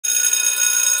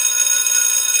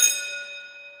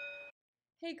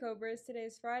Hey Cobras, today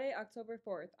is Friday, October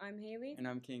 4th. I'm Haley. And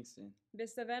I'm Kingston.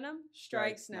 Vista Venom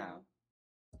Strikes strikes now.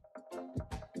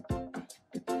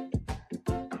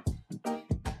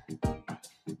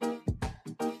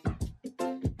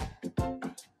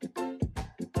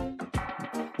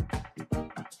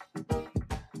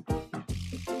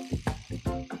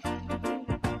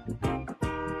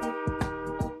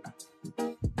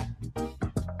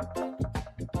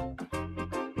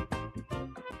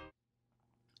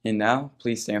 And now,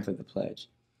 please stand for the pledge.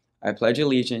 I pledge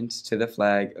allegiance to the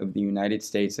flag of the United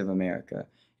States of America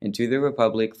and to the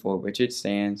republic for which it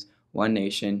stands, one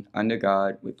nation, under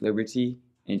God, with liberty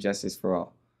and justice for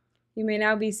all. You may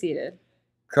now be seated.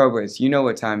 Cobras, you know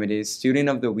what time it is. Student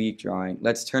of the Week drawing.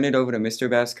 Let's turn it over to Mr.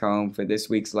 Bascombe for this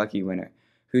week's lucky winner.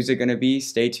 Who's it going to be?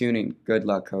 Stay tuned and good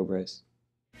luck, Cobras.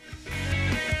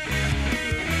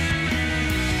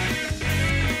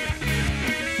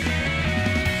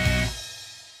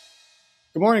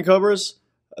 Good morning, Cobras.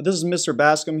 This is Mr.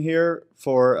 Bascom here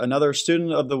for another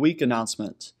Student of the Week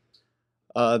announcement.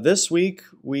 This week,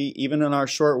 even in our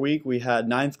short week, we had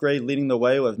 9th grade leading the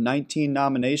way with 19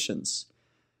 nominations.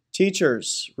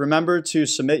 Teachers, remember to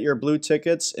submit your blue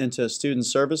tickets into Student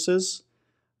Services.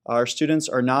 Our students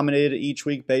are nominated each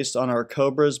week based on our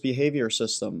Cobras behavior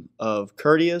system of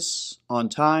courteous, on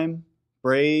time,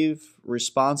 brave,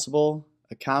 responsible,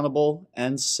 accountable,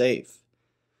 and safe.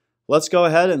 Let's go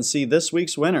ahead and see this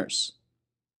week's winners.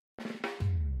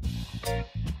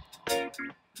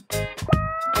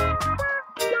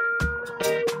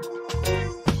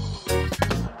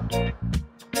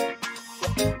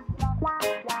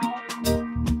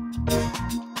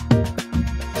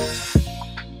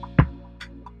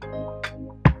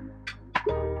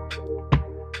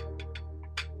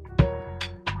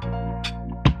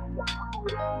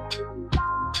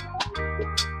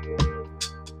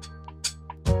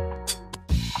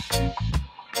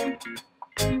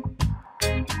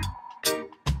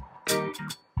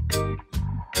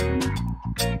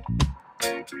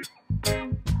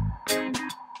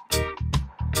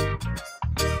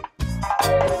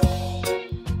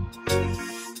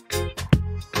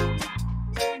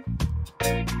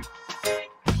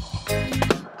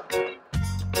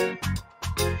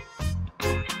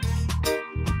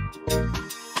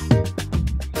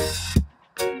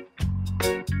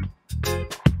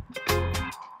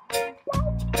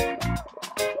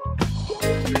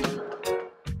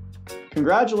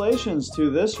 Congratulations to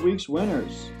this week's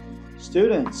winners.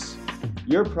 Students,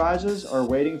 your prizes are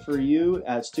waiting for you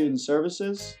at Student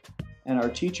Services, and our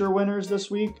teacher winners this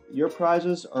week, your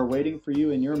prizes are waiting for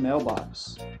you in your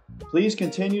mailbox. Please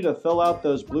continue to fill out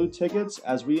those blue tickets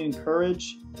as we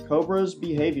encourage Cobra's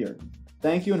behavior.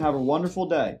 Thank you and have a wonderful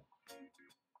day.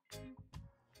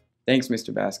 Thanks,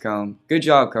 Mr. Bascombe. Good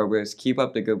job, Cobras. Keep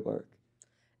up the good work.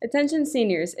 Attention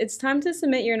seniors, it's time to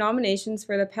submit your nominations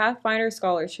for the Pathfinder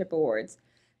Scholarship Awards.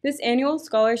 This annual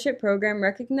scholarship program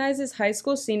recognizes high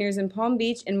school seniors in Palm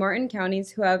Beach and Martin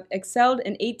counties who have excelled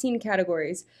in 18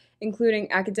 categories,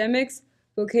 including academics,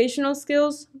 vocational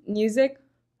skills, music,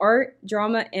 art,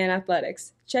 drama, and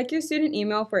athletics. Check your student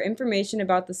email for information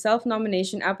about the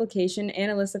self-nomination application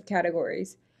and a list of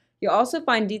categories. You'll also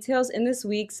find details in this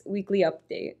week's weekly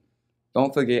update.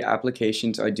 Don't forget,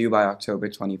 applications are due by October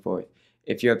 24th.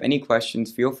 If you have any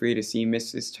questions, feel free to see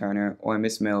Mrs. Turner or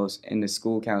Miss Mills in the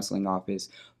school counseling office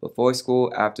before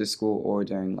school, after school, or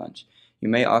during lunch. You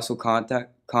may also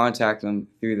contact them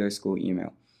through their school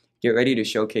email. Get ready to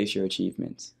showcase your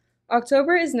achievements.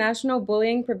 October is National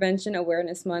Bullying Prevention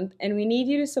Awareness Month, and we need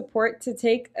you to support to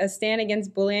take a stand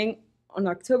against bullying. On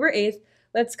October 8th,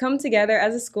 let's come together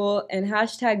as a school and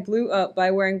hashtag Blue Up by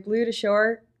wearing blue to show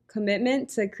our commitment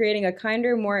to creating a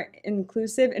kinder, more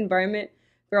inclusive environment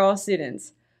for all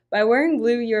students. By wearing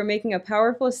blue, you are making a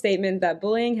powerful statement that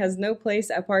bullying has no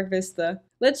place at Park Vista.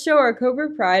 Let's show our Cobra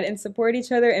pride and support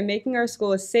each other in making our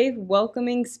school a safe,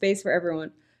 welcoming space for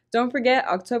everyone. Don't forget,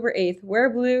 October 8th, wear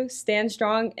blue, stand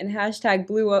strong, and hashtag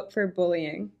Blue Up for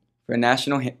bullying. For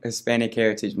National Hispanic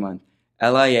Heritage Month,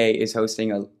 LIA is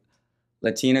hosting a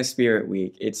Latina Spirit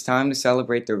Week. It's time to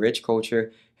celebrate the rich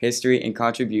culture, history, and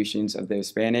contributions of the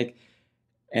Hispanic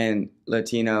and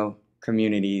Latino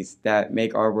communities that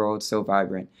make our world so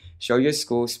vibrant. Show your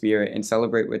school spirit and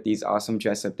celebrate with these awesome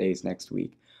dress-up days next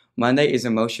week. Monday is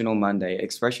Emotional Monday.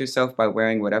 Express yourself by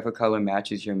wearing whatever color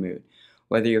matches your mood.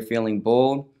 Whether you're feeling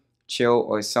bold, chill,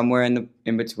 or somewhere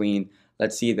in between,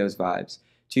 let's see those vibes.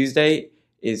 Tuesday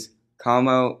is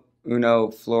Como Uno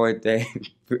Flor Day.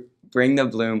 Bring the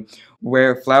bloom.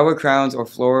 Wear flower crowns or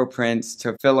floral prints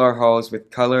to fill our halls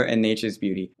with color and nature's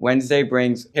beauty. Wednesday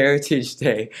brings Heritage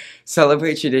Day.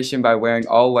 Celebrate tradition by wearing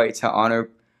all white to honor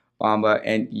Bamba,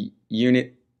 and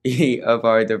unity of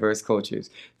our diverse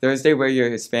cultures. Thursday, wear your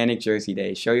Hispanic Jersey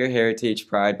Day. Show your heritage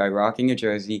pride by rocking a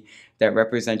jersey that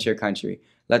represents your country.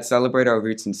 Let's celebrate our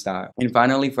roots and style. And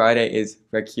finally, Friday is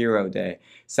Vaquero Day.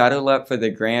 Saddle up for the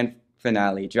grand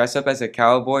finale. Dress up as a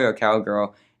cowboy or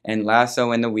cowgirl and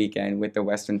lasso in the weekend with the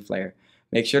Western flair.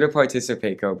 Make sure to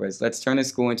participate, Cobras. Let's turn the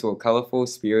school into a colorful,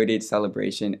 spirited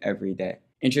celebration every day.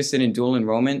 Interested in dual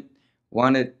enrollment?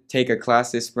 Want to take a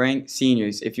class this spring?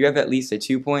 Seniors, if you have at least a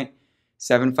 2.75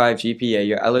 GPA,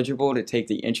 you're eligible to take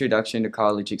the Introduction to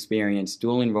College Experience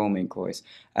dual enrollment course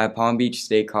at Palm Beach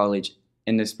State College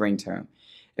in the spring term.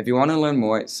 If you want to learn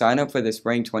more, sign up for the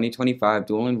Spring 2025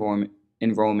 Dual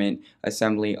Enrollment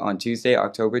Assembly on Tuesday,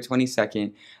 October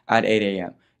 22nd at 8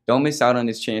 a.m. Don't miss out on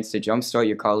this chance to jumpstart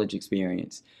your college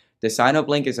experience. The sign-up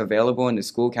link is available in the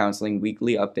School Counseling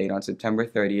Weekly Update on September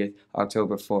 30th,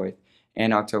 October 4th,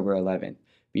 and October 11th.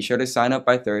 Be sure to sign up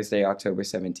by Thursday, October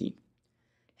 17th.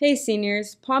 Hey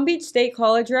seniors, Palm Beach State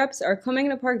College reps are coming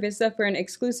to Park Vista for an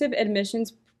exclusive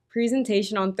admissions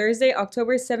presentation on Thursday,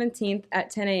 October 17th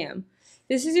at 10 a.m.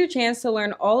 This is your chance to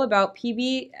learn all about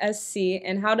PBSC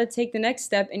and how to take the next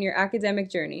step in your academic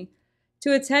journey.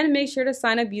 To attend, make sure to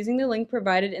sign up using the link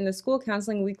provided in the School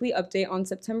Counseling Weekly Update on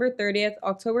September 30th,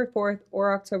 October 4th,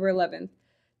 or October 11th.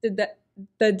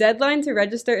 The deadline to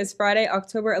register is Friday,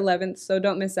 October 11th, so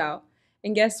don't miss out.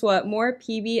 And guess what? More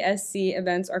PBSC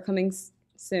events are coming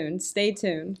soon. Stay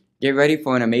tuned. Get ready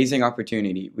for an amazing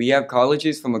opportunity. We have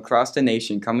colleges from across the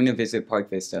nation coming to visit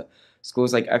Park Vista.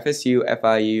 Schools like FSU,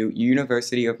 FIU,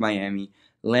 University of Miami,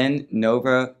 Lynn,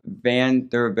 Nova,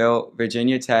 Vanderbilt,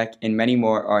 Virginia Tech, and many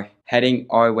more are heading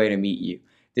our way to meet you.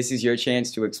 This is your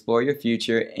chance to explore your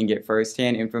future and get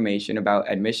firsthand information about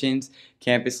admissions,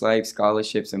 campus life,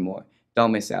 scholarships, and more.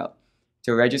 Don't miss out.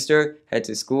 To register, head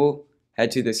to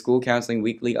the School Counseling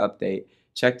Weekly Update.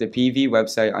 Check the PV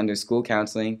website under School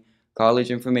Counseling,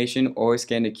 college information, or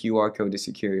scan the QR code to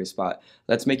secure your spot.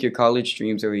 Let's make your college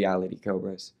dreams a reality,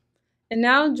 Cobras. And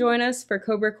now join us for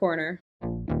Cobra Corner.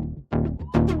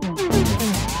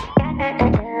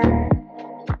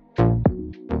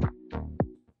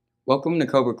 Welcome to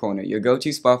Cobra Corner, your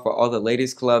go-to spot for all the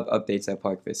latest club updates at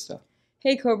Park Vista.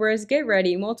 Hey Cobras, get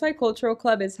ready. Multicultural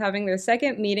Club is having their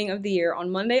second meeting of the year on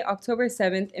Monday, October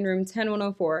 7th in room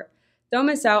 10104. Don't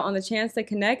miss out on the chance to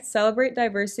connect, celebrate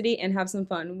diversity, and have some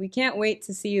fun. We can't wait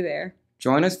to see you there.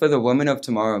 Join us for the Women of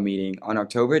Tomorrow meeting on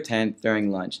October 10th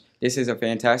during lunch. This is a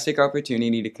fantastic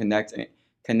opportunity to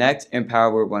connect,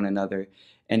 empower one another,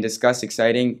 and discuss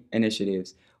exciting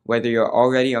initiatives. Whether you're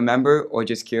already a member or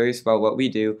just curious about what we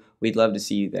do, we'd love to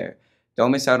see you there.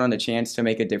 Don't miss out on the chance to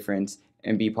make a difference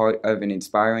and be part of an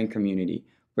inspiring community.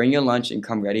 Bring your lunch and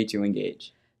come ready to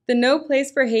engage. The No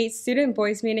Place for Hate Student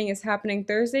Voice meeting is happening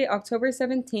Thursday, October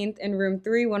 17th in room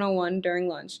 3101 during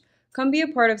lunch. Come be a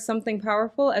part of something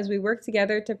powerful as we work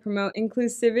together to promote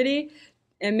inclusivity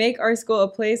and make our school a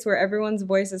place where everyone's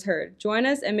voice is heard. Join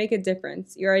us and make a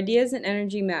difference. Your ideas and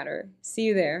energy matter. See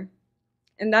you there.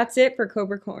 And that's it for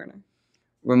Cobra Corner.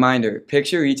 Reminder,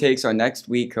 picture retakes are next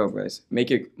week, Cobras.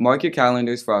 Mark your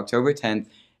calendars for October 10th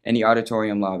in the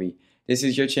auditorium lobby. This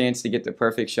is your chance to get the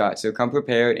perfect shot, so come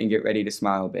prepared and get ready to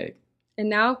smile big. And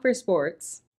now for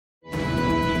sports.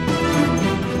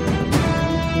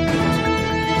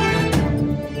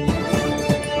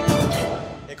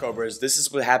 Hey Cobras, this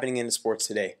is what's happening in the sports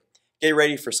today. Get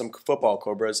ready for some football,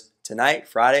 Cobras. Tonight,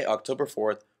 Friday, October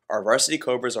 4th, our varsity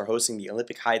Cobras are hosting the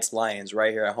Olympic Heights Lions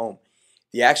right here at home.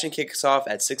 The action kicks off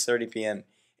at 6:30 p.m.,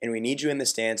 and we need you in the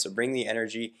stands to bring the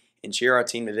energy and cheer our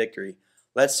team to victory.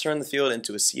 Let's turn the field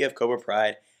into a sea of Cobra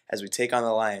pride as we take on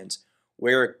the Lions.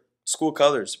 Wear school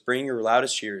colors, bring your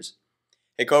loudest cheers.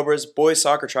 Hey Cobras, boys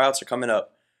soccer tryouts are coming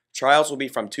up. Tryouts will be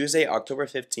from Tuesday, October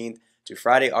 15th to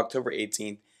Friday, October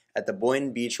 18th at the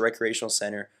Boynton Beach Recreational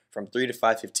Center from 3 to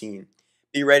 5:15.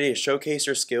 Be ready to showcase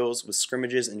your skills with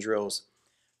scrimmages and drills.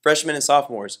 Freshmen and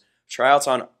sophomores, tryouts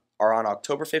are on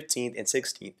October 15th and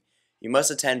 16th. You must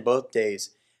attend both days.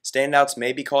 Standouts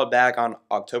may be called back on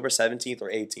October 17th or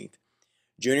 18th.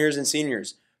 Juniors and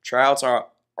seniors, tryouts are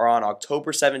on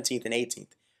October 17th and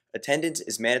 18th. Attendance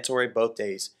is mandatory both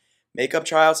days. Makeup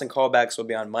tryouts and callbacks will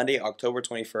be on Monday, October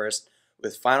 21st,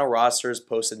 with final rosters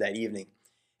posted that evening.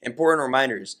 Important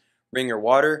reminders, bring your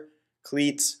water,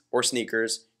 cleats, or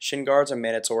sneakers, shin guards are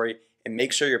mandatory, and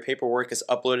make sure your paperwork is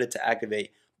uploaded to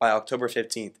Activate by October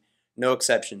 15th. No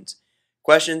exceptions.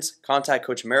 Questions? Contact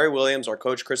Coach Mary Williams or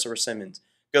Coach Christopher Simmons.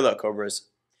 Good luck, Cobras.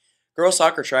 Girls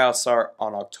soccer tryouts start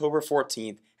on October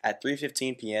 14th at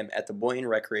 3:15 p.m. at the Boynton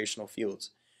Recreational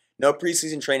Fields. No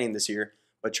preseason training this year,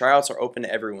 but tryouts are open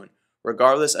to everyone,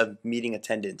 regardless of meeting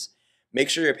attendance. Make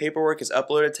sure your paperwork is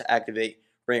uploaded to Activate,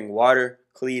 Bring water,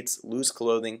 cleats, loose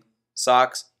clothing,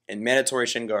 socks, and mandatory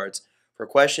shin guards. For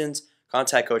questions,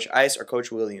 contact Coach Ice or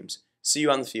Coach Williams. See you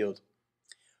on the field.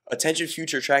 Attention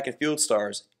future track and field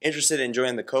stars interested in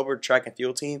joining the Cobra track and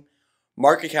field team?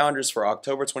 Mark your calendars for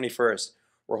October 21st.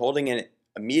 We're holding a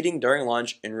meeting during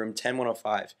lunch in room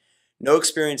 10105. No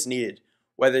experience needed.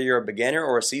 Whether you're a beginner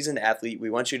or a seasoned athlete, we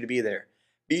want you to be there.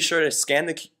 Be sure to scan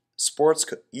the Sports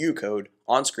U code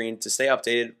on screen to stay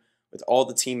updated with all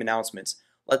the team announcements.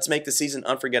 Let's make the season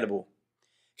unforgettable.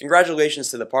 Congratulations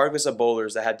to the Park Vista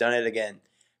Bowlers that have done it again.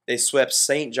 They swept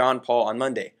St. John Paul on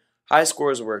Monday. High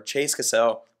scores were Chase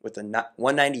Cassell with a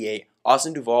 198,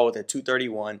 Austin Duvall with a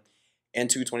 231 and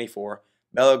 224,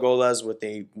 Bella Golas with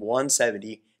a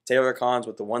 170, Taylor Collins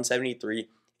with a 173,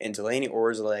 and Delaney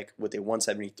Orslek with a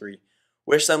 173.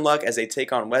 Wish them luck as they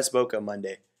take on West Boca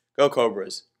Monday. Go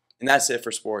Cobras. And that's it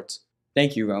for sports.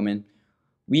 Thank you, Roman.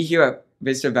 We here at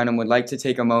Vista Venom would like to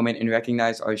take a moment and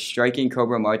recognize our striking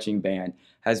Cobra Marching Band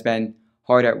has been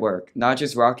hard at work, not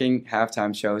just rocking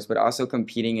halftime shows, but also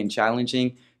competing in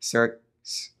challenging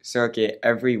circuit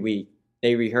every week.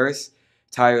 They rehearse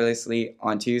tirelessly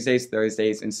on Tuesdays,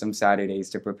 Thursdays, and some Saturdays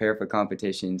to prepare for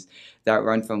competitions that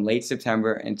run from late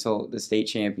September until the state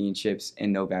championships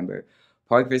in November.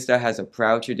 Park Vista has a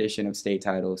proud tradition of state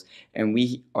titles, and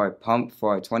we are pumped for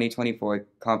our 2024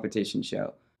 competition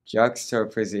show,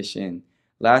 Juxtaposition.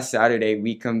 Last Saturday,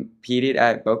 we competed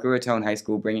at Boca Raton High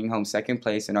School, bringing home second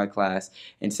place in our class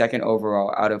and second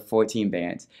overall out of 14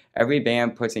 bands. Every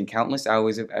band puts in countless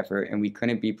hours of effort, and we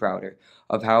couldn't be prouder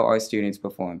of how our students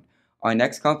performed. Our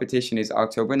next competition is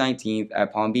October 19th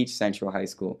at Palm Beach Central High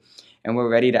School, and we're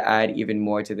ready to add even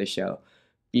more to the show.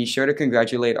 Be sure to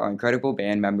congratulate our incredible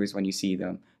band members when you see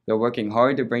them. They're working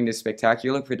hard to bring this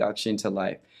spectacular production to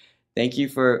life. Thank you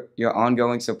for your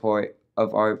ongoing support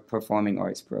of our performing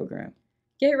arts program.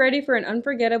 Get ready for an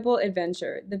unforgettable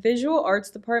adventure. The Visual Arts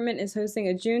Department is hosting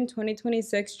a June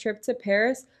 2026 trip to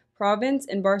Paris, Provence,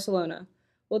 and Barcelona.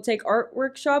 We'll take art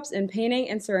workshops in painting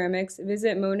and ceramics,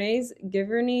 visit Monet's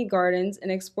Giverny Gardens,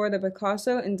 and explore the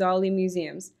Picasso and Dali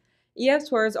museums. EF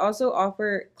Tours also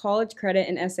offer college credit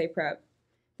and essay prep.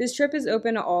 This trip is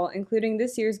open to all, including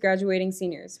this year's graduating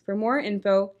seniors. For more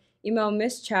info, email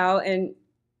Ms. Chow and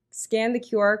scan the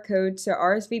QR code to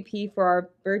RSVP for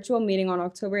our virtual meeting on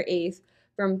October 8th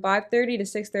from 5:30 to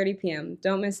 6:30 p.m.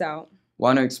 Don't miss out.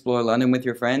 Want to explore London with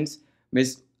your friends?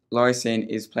 Ms. Larson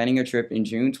is planning a trip in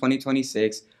June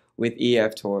 2026 with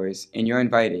EF Tours, and you're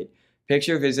invited.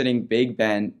 Picture visiting Big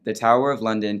Ben, the Tower of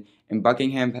London, and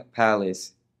Buckingham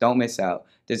Palace. Don't miss out.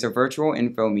 There's a virtual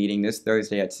info meeting this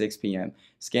Thursday at 6 p.m.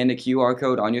 Scan the QR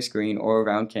code on your screen or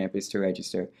around campus to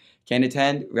register. Can't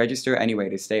attend? Register anyway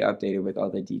to stay updated with all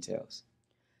the details.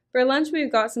 For lunch,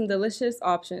 we've got some delicious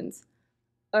options.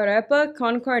 Arepa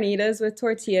con carnitas with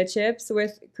tortilla chips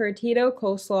with curtido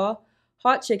coleslaw,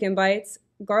 hot chicken bites,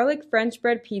 garlic French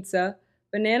bread pizza,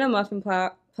 banana muffin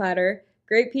platter,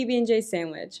 great PB&J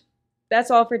sandwich. That's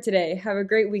all for today. Have a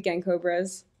great weekend,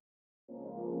 Cobras.